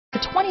The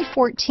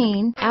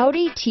 2014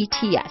 Audi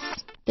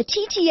TTS. The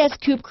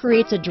TTS Coupe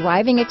creates a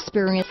driving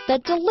experience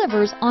that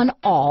delivers on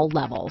all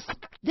levels.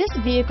 This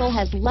vehicle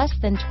has less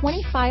than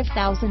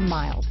 25,000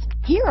 miles.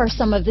 Here are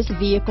some of this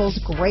vehicle's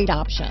great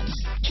options: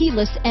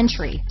 keyless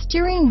entry,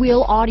 steering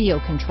wheel audio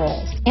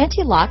controls,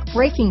 anti-lock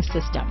braking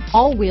system,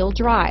 all-wheel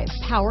drive,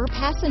 power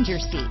passenger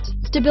seat,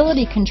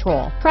 stability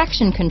control,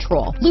 traction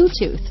control,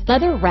 Bluetooth,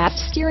 leather-wrapped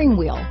steering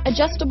wheel,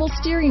 adjustable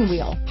steering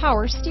wheel,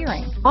 power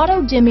steering,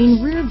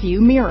 auto-dimming rear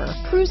view mirror,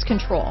 cruise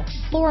control,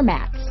 floor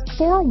mats,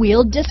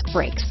 four-wheel disc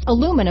brakes,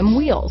 aluminum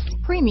wheels,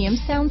 premium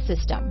sound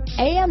system,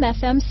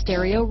 AM/FM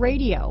stereo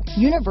radio,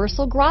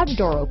 universal garage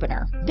door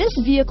opener. This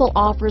vehicle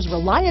offers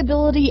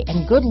reliability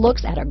and good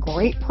looks at a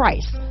great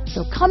price.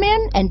 So come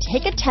in and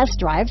take a test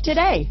drive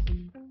today.